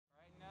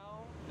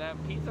that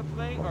pizza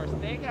place or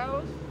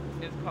steakhouse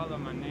is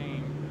calling my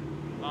name.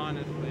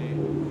 Honestly.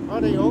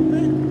 Are they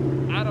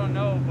open? I don't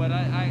know, but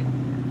I'm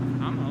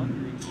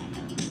hungry.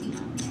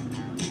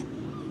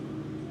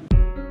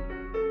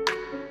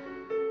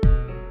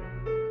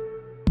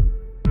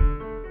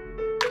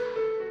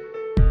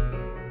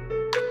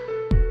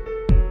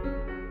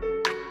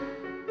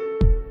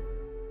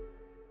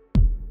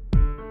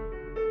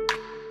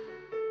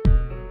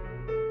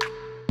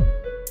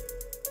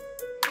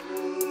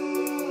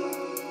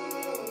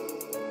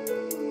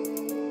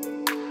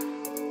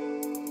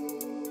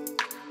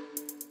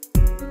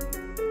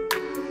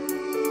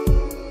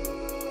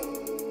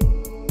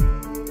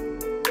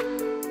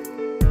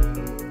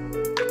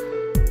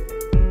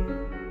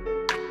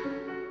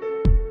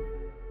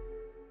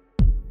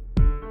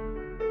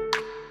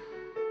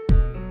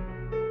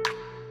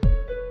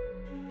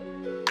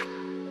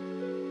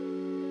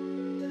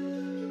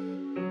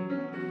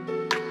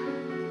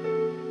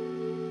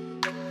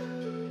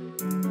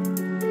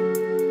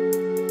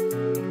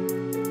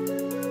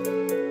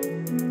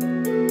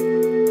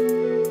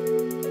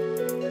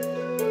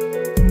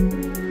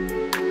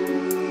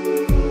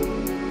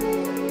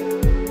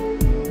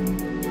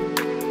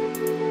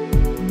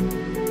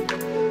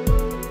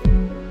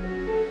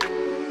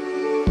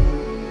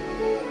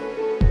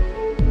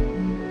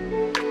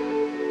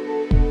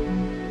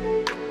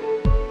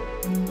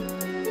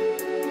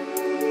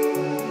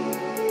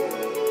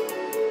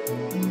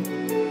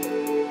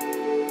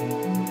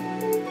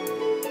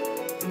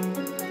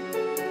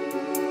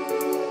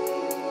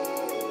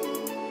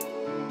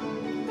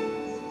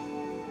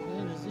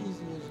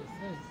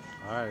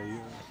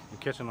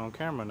 Catching on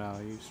camera now.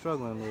 You're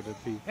struggling a little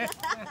bit, Pete.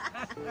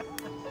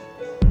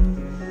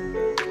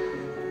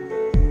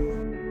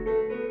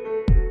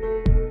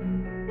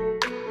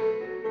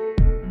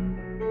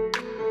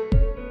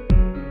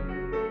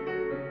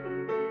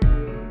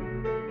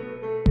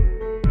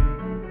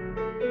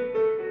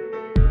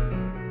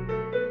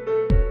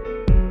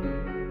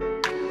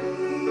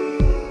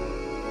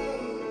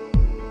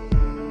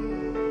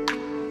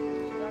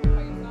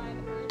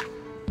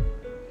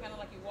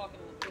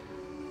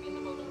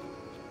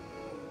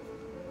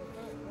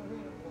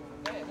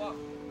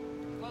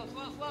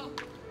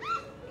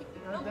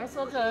 That's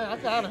okay, I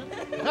got it.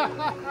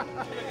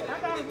 I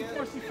got it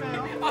before she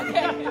fell.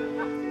 Okay.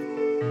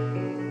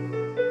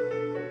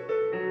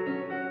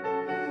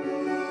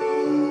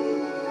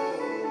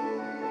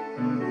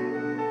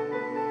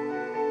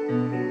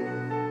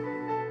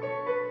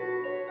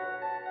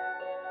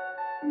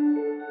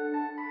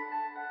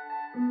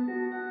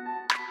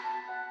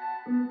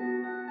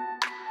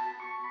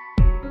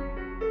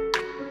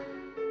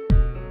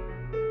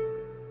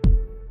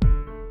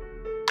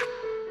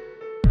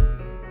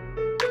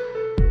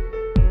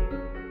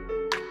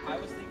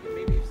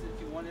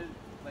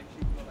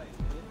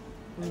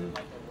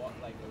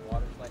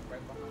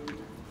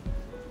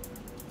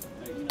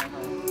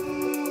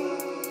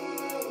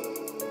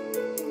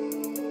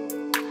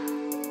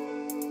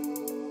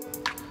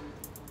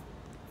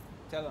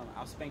 Tell them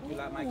I'll spank you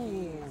like my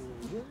kids.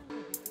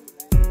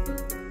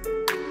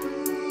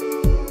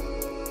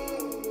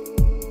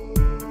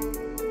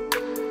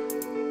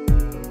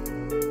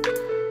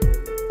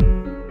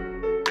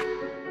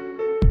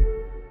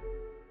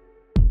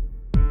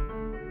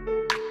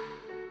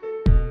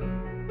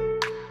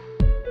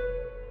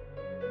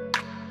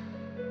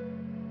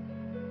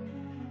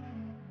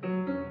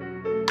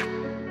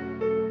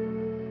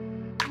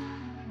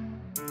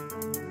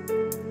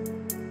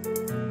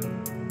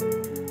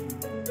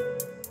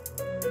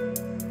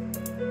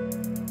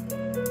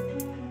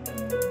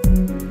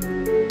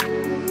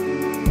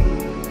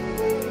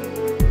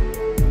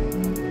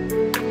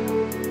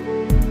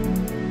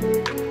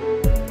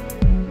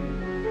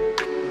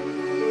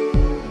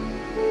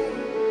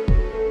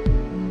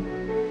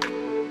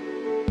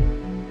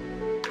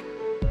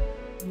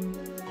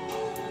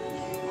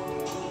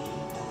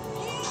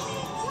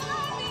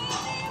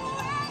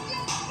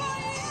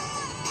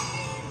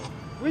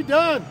 We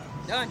done.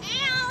 Done.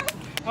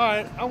 All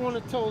right, I want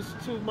to toast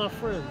to my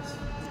friends.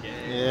 Yeah.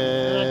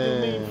 And I do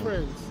mean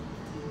friends.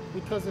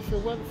 Because if it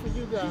wasn't for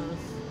you guys,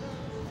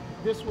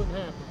 this wouldn't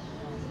happen.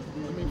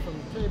 I mean, from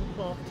the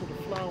tablecloth to the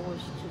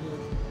flowers to the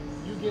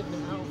you getting the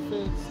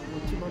outfits,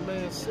 and to my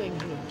man Sing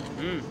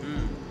here.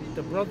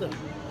 The brother.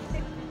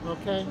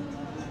 Okay?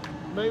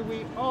 May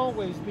we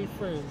always be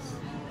friends,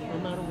 no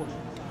matter what.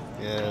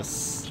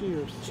 Yes.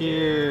 Cheers.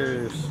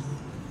 Cheers.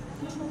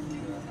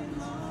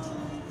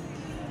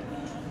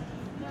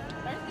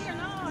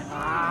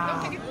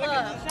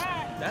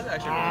 That's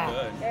actually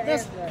really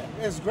good.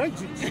 It's great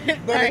juice.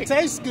 But it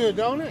tastes good,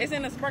 don't it? It's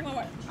in a sparkling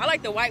water. I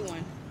like the white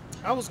one.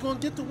 I was going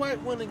to get the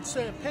white one in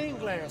champagne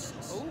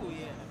glasses. Oh,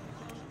 yeah.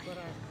 But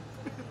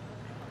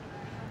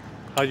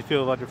How'd you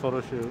feel about your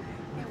photo shoot?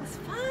 It was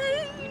fun.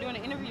 You're doing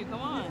an interview.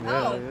 Come on.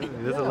 Yeah,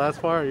 this is the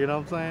last part, you know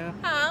what I'm saying?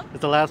 Huh?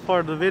 It's the last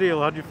part of the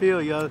video. How'd you feel?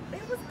 It was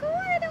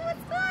good. It was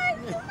good.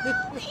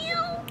 Ew.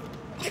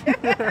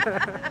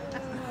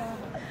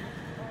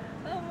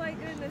 Oh my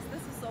goodness,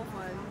 this is so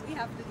fun. We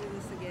have to do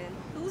this again.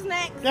 Who's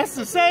next? That's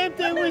the same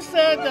thing we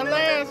said the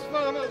last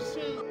photo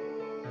shoot.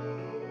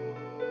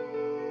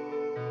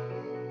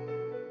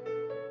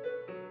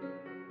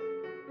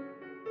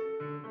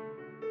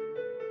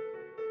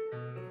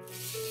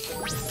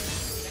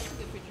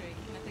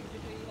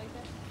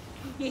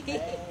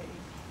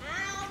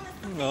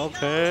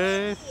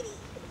 Okay.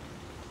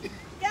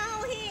 Go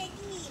ahead,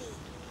 eat it.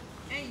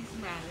 And you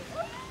smiling.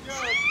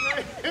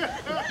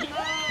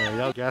 Yeah,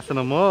 y'all gassing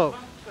them up.